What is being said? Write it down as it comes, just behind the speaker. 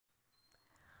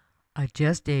a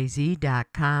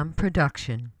Az.com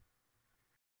production.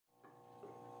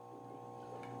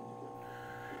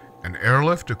 An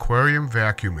airlift aquarium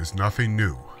vacuum is nothing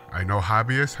new. I know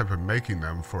hobbyists have been making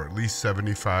them for at least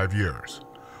 75 years.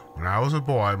 When I was a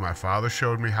boy, my father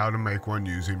showed me how to make one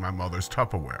using my mother's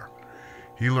Tupperware.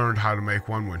 He learned how to make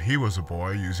one when he was a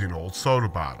boy using old soda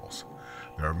bottles.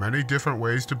 There are many different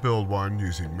ways to build one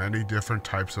using many different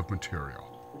types of material.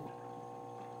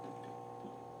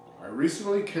 I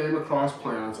recently came across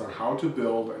plans on how to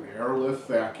build an airlift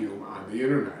vacuum on the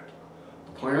internet.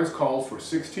 The plans called for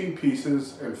 16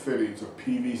 pieces and fittings of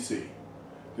PVC.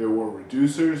 There were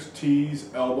reducers,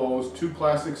 T's, elbows, 2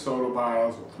 plastic soda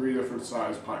bottles, and 3 different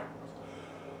size pipes.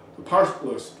 The parts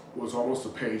list was almost a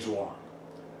page long.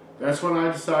 That's when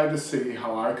I decided to see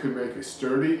how I could make a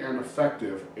sturdy and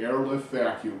effective airlift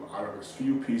vacuum out of as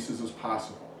few pieces as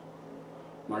possible.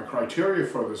 My criteria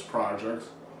for this project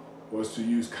was to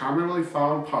use commonly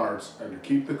found parts and to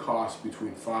keep the cost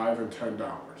between $5 and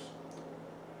 $10.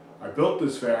 I built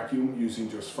this vacuum using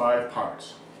just 5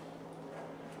 parts.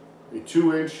 A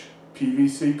 2-inch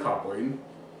PVC coupling,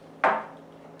 a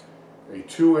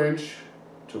 2-inch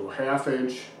to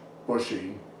 1/2-inch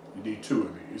bushing, you need 2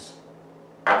 of these,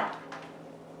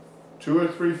 2 or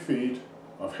 3 feet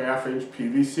of 1/2-inch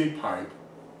PVC pipe,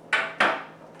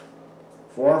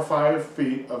 4 or 5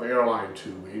 feet of airline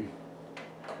tubing,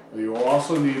 and you will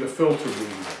also need a filter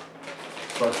medium,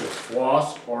 such as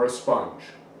floss or a sponge.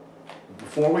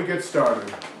 Before we get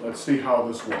started, let's see how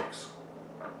this works.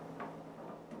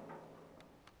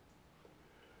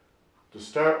 To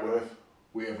start with,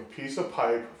 we have a piece of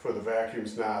pipe for the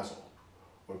vacuum's nozzle.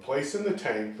 When placed in the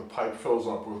tank, the pipe fills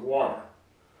up with water.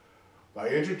 By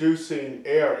introducing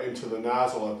air into the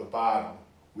nozzle at the bottom,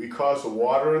 we cause the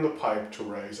water in the pipe to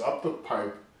raise up the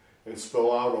pipe and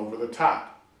spill out over the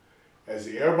top. As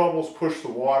the air bubbles push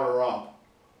the water up,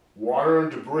 water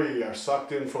and debris are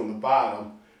sucked in from the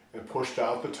bottom and pushed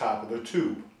out the top of the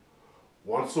tube.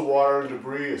 Once the water and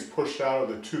debris is pushed out of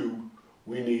the tube,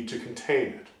 we need to contain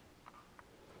it.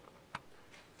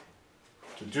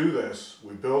 To do this,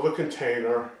 we build a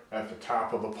container at the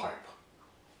top of the pipe.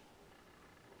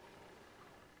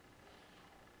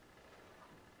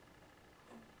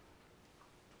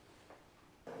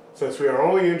 Since we are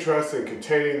only interested in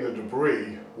containing the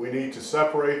debris, we need to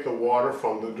separate the water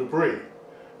from the debris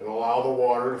and allow the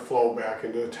water to flow back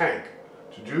into the tank.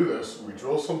 To do this, we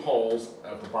drill some holes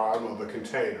at the bottom of the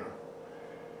container,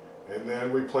 and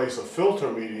then we place a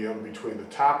filter medium between the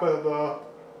top of the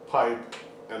pipe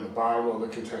and the bottom of the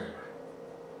container.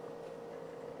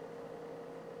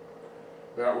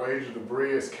 That way the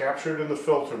debris is captured in the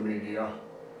filter media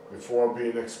before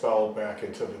being expelled back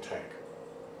into the tank.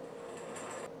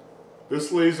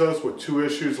 This leaves us with 2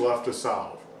 issues left to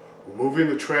solve: removing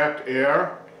the trapped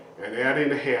air and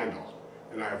adding a handle,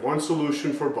 and I have one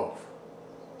solution for both.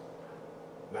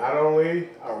 Not only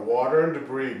are water and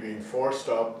debris being forced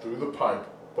up through the pipe,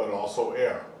 but also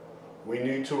air. We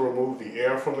need to remove the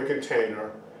air from the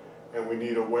container, and we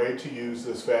need a way to use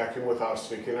this vacuum without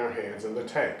sticking our hands in the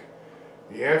tank.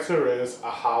 The answer is a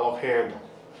hollow handle.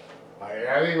 By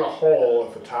adding a hole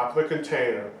at the top of the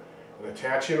container and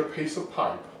attaching a piece of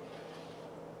pipe,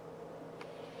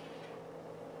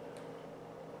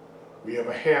 we have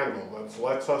a handle that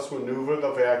lets us maneuver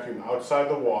the vacuum outside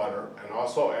the water and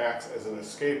also acts as an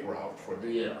escape route for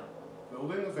the air.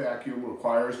 Building the vacuum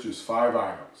requires just 5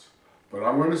 items, but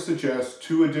I'm going to suggest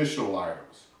 2 additional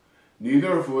items,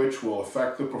 neither of which will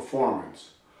affect the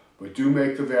performance, but do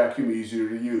make the vacuum easier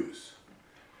to use: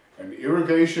 an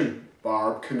irrigation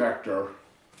barb connector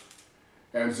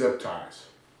and zip ties.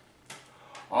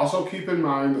 Also keep in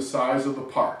mind the size of the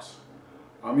parts.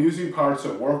 I'm using parts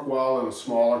that work well in a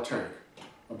smaller tank,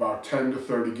 about 10 to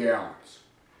 30 gallons.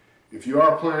 If you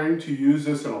are planning to use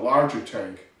this in a larger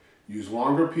tank, use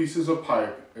longer pieces of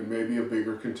pipe and maybe a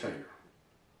bigger container.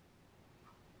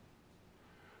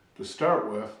 To start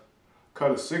with,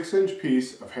 cut a 6-inch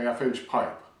piece of 1/2-inch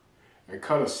pipe and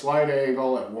cut a slight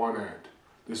angle at one end.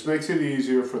 This makes it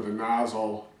easier for the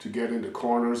nozzle to get into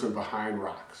corners and behind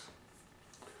rocks.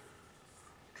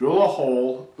 Drill a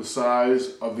hole the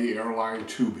size of the airline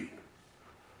tubing.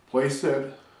 Place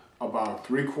it about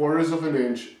 3/4 of an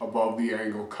inch above the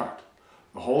angle cut.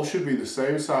 The hole should be the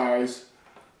same size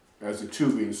as the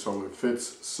tubing so it fits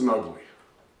snugly.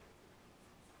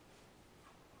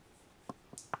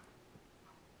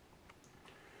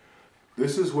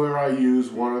 This is where I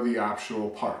use one of the optional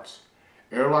parts.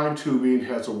 Airline tubing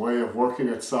has a way of working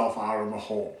itself out of the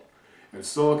hole, and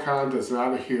silicone does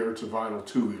not adhere to vinyl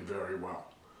tubing very well.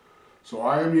 So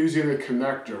I am using a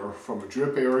connector from a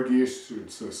drip irrigation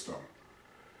system.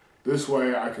 This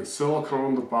way I can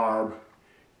silicone the barb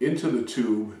into the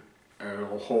tube and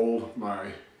it will hold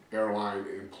my airline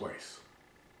in place.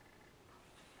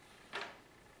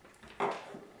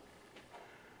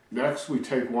 Next, we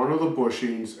take one of the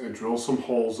bushings and drill some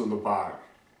holes in the bottom.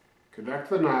 Connect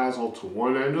the nozzle to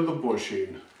one end of the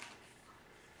bushing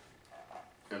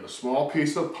and a small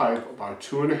piece of pipe about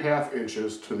 2.5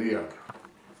 inches to the other.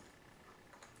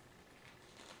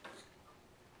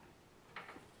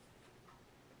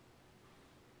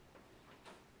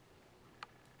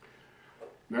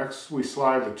 Next, we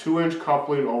slide the 2-inch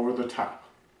coupling over the top.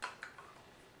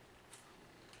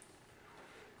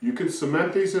 You can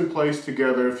cement these in place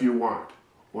together if you want.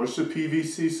 Once the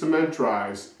PVC cement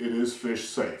dries, it is fish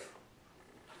safe.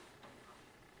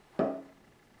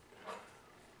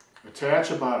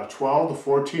 Attach about a 12 to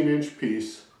 14 inch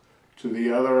piece to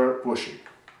the other bushing.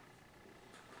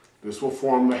 This will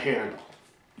form the handle.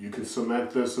 You can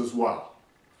cement this as well.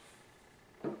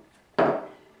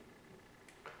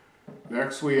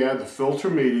 Next, we add the filter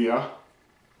media.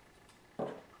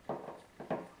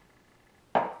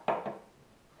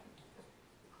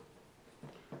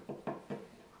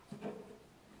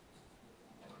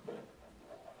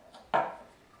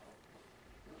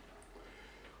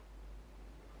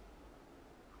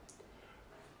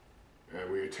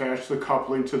 And we attach the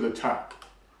coupling to the top.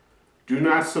 Do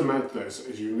not cement this,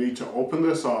 as you need to open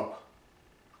this up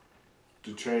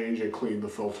to change and clean the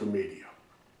filter media.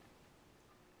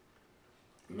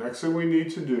 The next thing we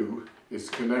need to do is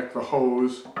connect the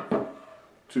hose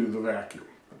to the vacuum.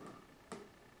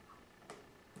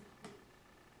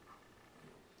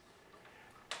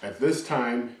 At this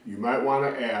time, you might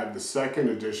want to add the second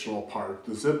additional part,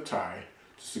 the zip tie,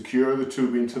 to secure the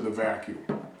tubing to the vacuum.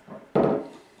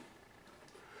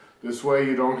 This way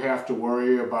you don't have to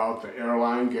worry about the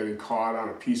airline getting caught on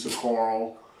a piece of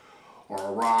coral or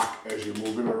a rock as you're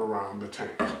moving it around the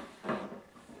tank.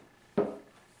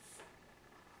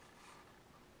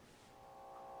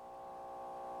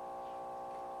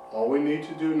 All we need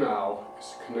to do now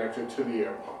is connect it to the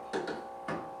air pump.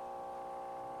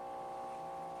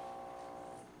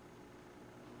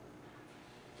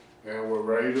 And we're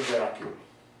ready to vacuum.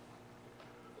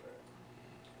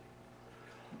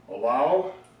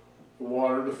 Allow the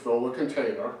water to fill the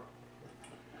container,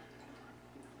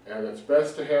 and it's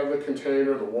best to have the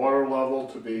container, the water level,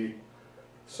 to be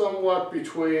somewhat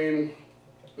between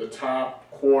the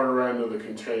top quarter end of the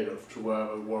container to have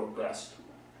it work best.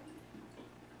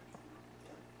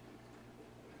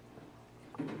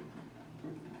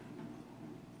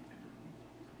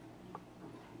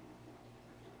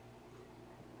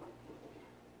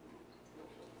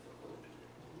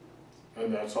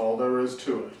 And that's all there is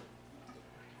to it.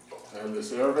 And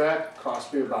this air vac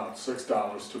cost me about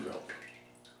 $6 to build.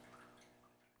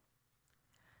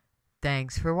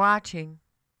 Thanks for watching.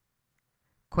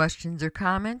 Questions or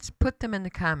comments? Put them in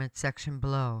the comments section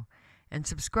below. And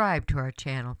subscribe to our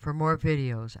channel for more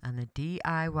videos on the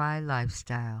DIY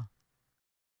lifestyle.